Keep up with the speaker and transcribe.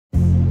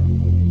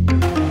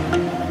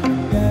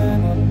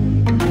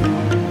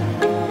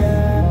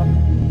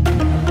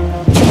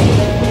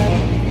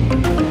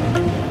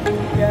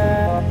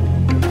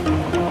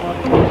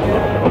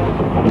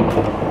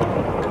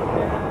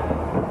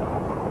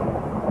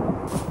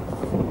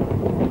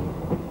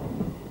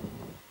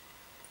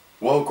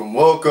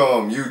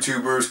Welcome,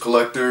 YouTubers,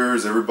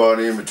 collectors,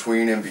 everybody in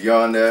between and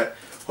beyond that.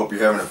 Hope you're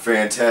having a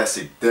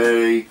fantastic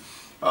day.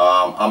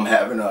 I'm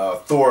having a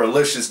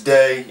Thor-alicious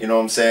day, you know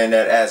what I'm saying,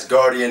 that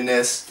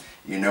Asgardianness,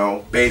 you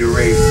know, Beta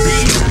Ray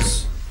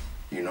Beatles,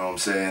 you know what I'm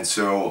saying.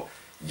 So,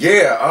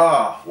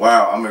 yeah,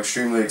 wow, I'm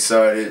extremely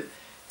excited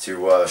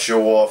to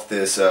show off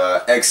this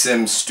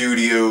XM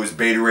Studios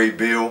Beta Ray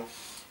Bill.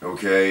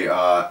 Okay,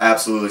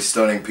 absolutely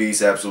stunning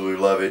piece,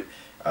 absolutely love it.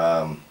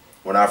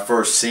 When I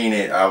first seen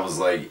it, I was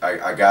like,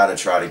 I gotta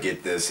try to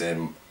get this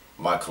in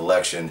my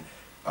collection.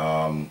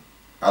 I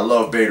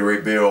love Beta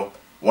Ray Bill,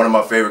 one of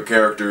my favorite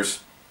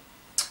characters.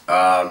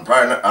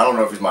 Probably not, I don't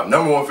know if he's my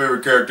 #1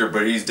 favorite character,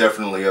 but he's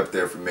definitely up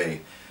there for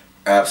me.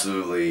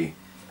 Absolutely,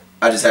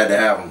 I just had to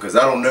have him because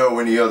I don't know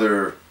any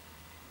other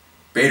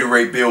Beta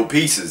Ray Bill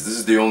pieces. This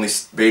is the only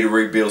Beta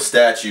Ray Bill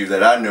statue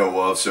that I know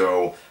of,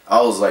 so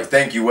I was like,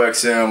 thank you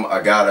XM,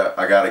 I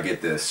gotta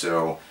get this.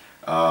 So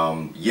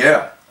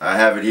yeah, I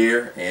have it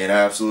here and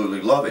I absolutely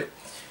love it.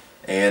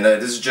 And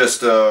this is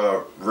just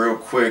a real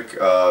quick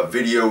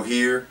video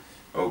here,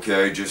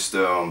 okay, just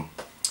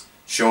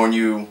showing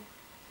you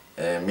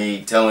and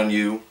me telling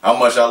you how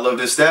much I love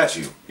this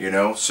statue, you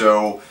know.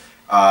 So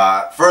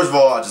first of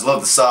all, I just love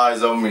the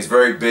size of him. He's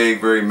very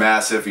big, very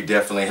massive. He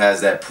definitely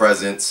has that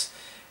presence,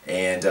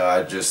 and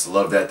I just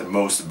love that the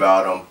most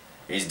about him.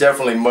 He's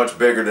definitely much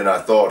bigger than I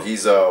thought.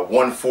 He's a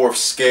 1/4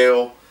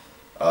 scale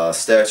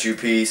statue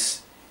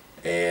piece,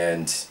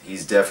 and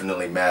he's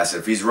definitely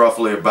massive. He's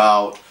roughly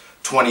about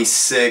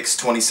 26,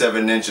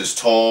 27 inches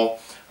tall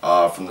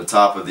from the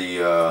top of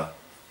the I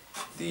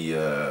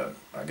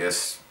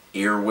guess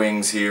ear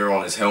wings here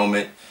on his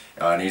helmet,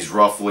 and he's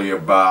roughly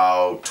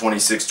about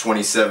 26,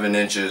 27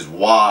 inches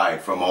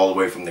wide from all the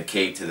way from the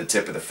cape to the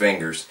tip of the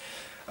fingers.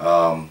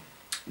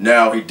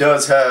 Now he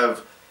does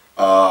have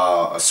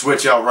a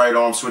switch out right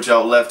arm, switch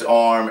out left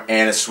arm,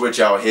 and a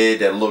switch out head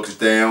that looks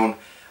down.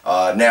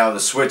 Now the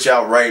switch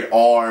out right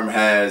arm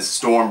has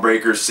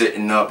Stormbreaker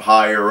sitting up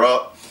higher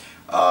up.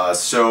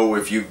 So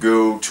if you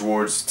go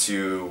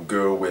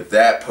go with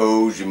that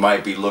pose, you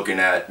might be looking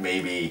at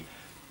maybe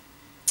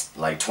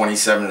like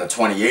 27 to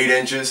 28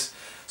 inches.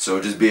 So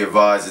just be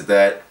advised of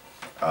that.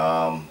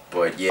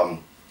 But yeah,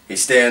 he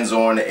stands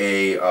on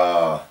a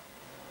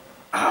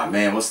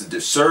man, what's the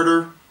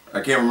deserter? I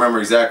can't remember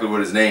exactly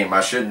what his name.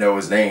 I should know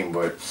his name,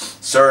 but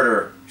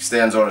Surtur. He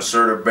stands on a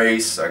Surtur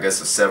base. I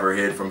guess a sever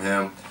head from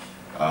him.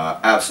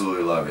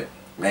 Absolutely love it.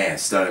 Man,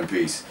 stunning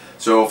piece.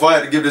 So if I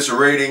had to give this a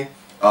rating,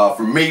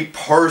 for me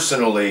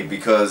personally,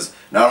 because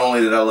not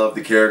only did I love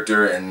the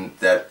character and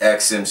that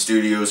XM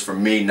Studios for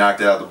me knocked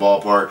it out the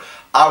ballpark,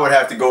 I would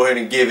have to go ahead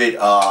and give it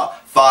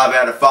 5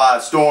 out of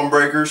 5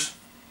 Stormbreakers.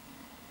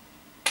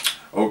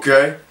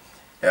 Okay.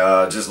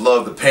 Just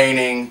love the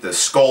painting, the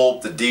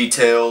sculpt, the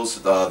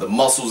details, the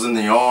muscles in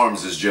the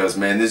arms is just,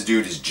 man, this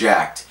dude is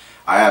jacked.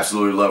 I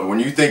absolutely love it.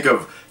 When you think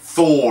of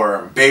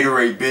Thor, Beta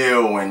Ray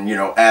Bill, and, you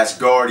know,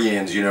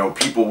 Asgardians, you know,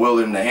 people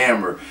wielding the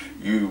hammer,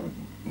 you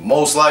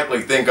most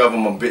likely think of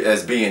them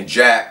as being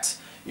jacked,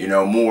 you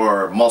know,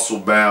 more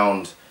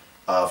muscle-bound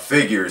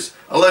figures.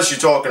 Unless you're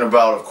talking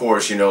about, of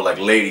course, you know, like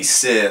Lady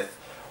Sith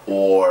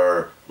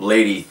or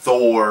Lady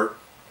Thor,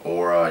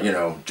 or you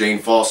know, Jane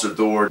Foster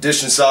Thor.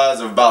 Edition size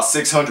of about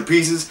 600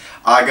 pieces.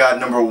 I got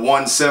number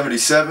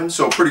 177,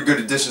 so pretty good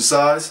edition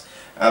size.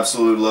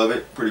 Absolutely love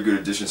it. Pretty good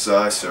edition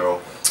size.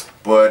 So,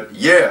 but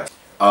yeah,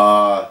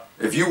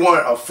 if you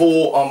want a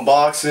full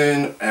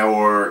unboxing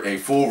or a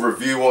full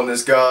review on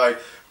this guy,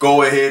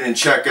 go ahead and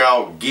check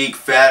out GEEK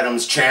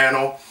FANDOM's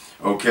channel.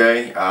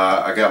 Okay,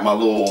 I got my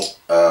little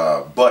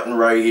button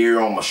right here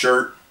on my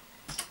shirt,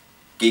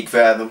 GEEK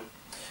FANDOM.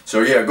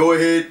 So yeah, go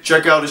ahead,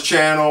 check out his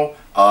channel.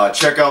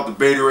 Check out the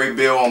Beta Ray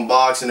Bill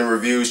unboxing and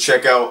reviews.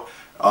 Check out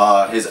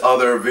his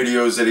other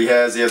videos that he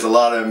has. He has a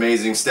lot of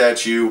amazing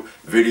statue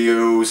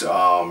videos.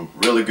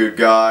 Really good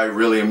guy,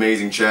 really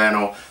amazing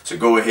channel. So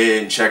go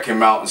ahead and check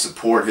him out and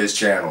support his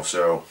channel.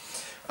 So,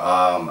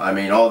 I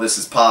mean, all this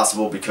is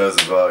possible because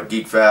of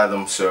GEEK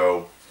FANDOM.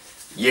 So,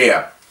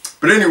 yeah.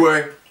 But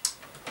anyway,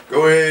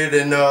 go ahead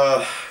and,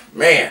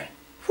 man,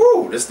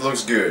 whew, this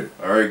looks good.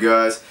 Alright,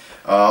 guys.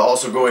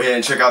 Also, go ahead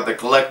and check out the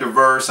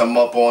Collectorverse. I'm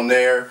up on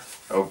there.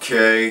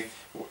 Okay,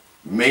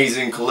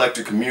 amazing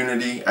collector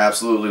community,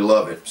 absolutely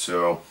love it.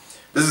 So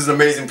this is an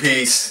amazing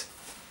piece.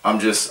 I'm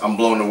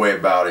blown away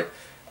about it.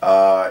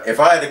 If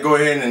I had to go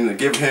ahead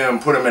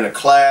and put him in a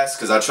class,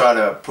 because I try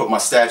to put my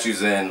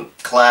statues in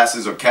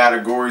classes or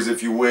categories,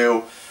 if you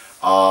will,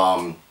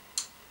 I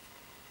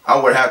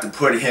would have to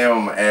put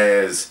him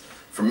as,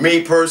 for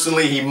me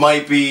personally, he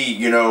might be,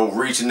 you know,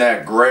 reaching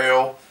that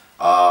grail,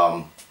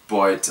 but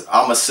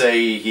I'm gonna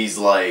say he's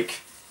like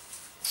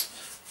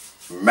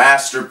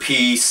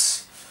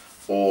masterpiece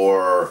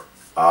or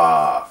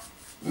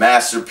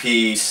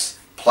masterpiece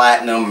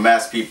platinum,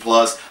 masterpiece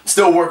plus. I'm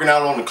still working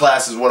out on the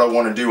classes what I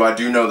want to do. I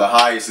do know the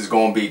highest is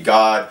going to be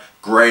God,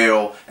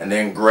 Grail, and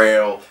then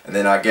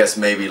I guess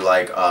maybe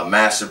like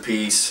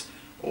masterpiece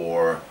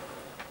or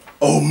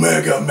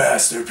Omega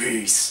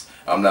masterpiece.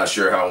 I'm not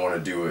sure how I want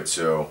to do it.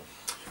 So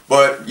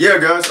But yeah,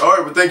 guys,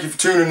 alright, well, thank you for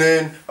tuning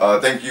in.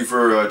 Thank you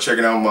for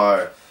checking out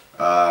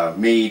my,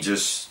 me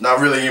just, not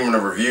really even a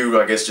review,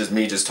 I guess just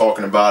me just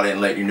talking about it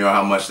and letting you know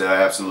how much that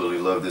I absolutely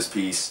love this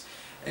piece.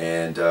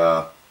 And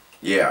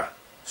yeah,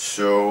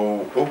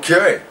 so,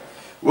 okay.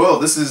 Well,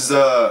 this is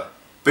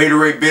Beta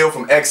Ray Bill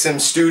from XM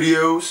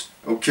Studios,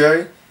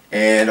 okay?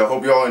 And I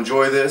hope you all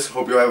enjoy this.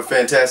 Hope you all have a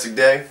fantastic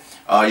day.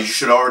 You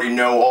should already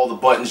know all the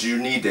buttons you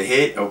need to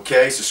hit,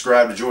 okay?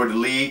 Subscribe to Join the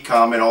League,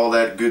 comment, all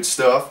that good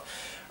stuff.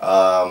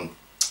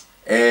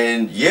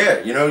 And yeah,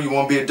 you know, you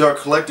want to be a dark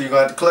collector, you're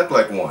going to have to collect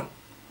like one.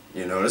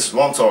 You know, this is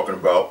what I'm talking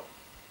about.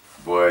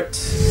 But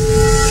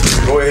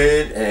go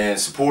ahead and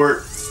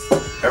support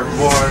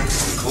everyone,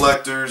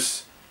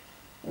 collectors,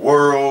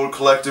 world,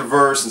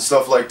 collectorverse, and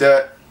stuff like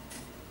that.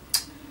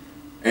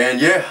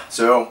 And yeah,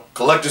 so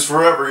collectors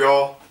forever,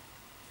 y'all.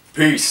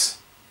 Peace.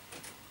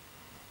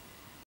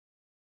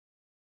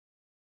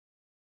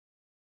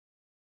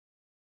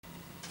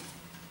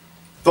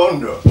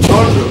 Thunder,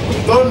 thunder,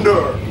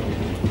 thunder.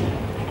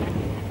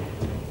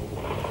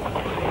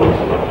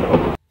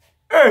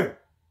 Hey!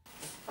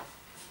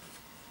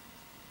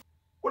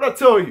 What'd I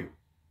tell you?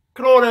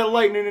 Cut all that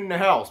lightning in the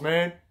house,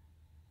 man.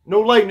 No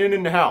lightning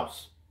in the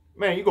house.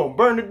 Man, you gonna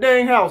burn the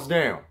dang house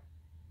down.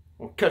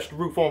 Gonna catch the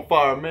roof on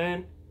fire,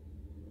 man.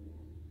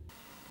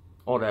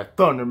 All that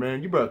thunder,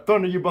 man. You better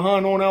thunder your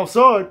behind on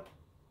outside.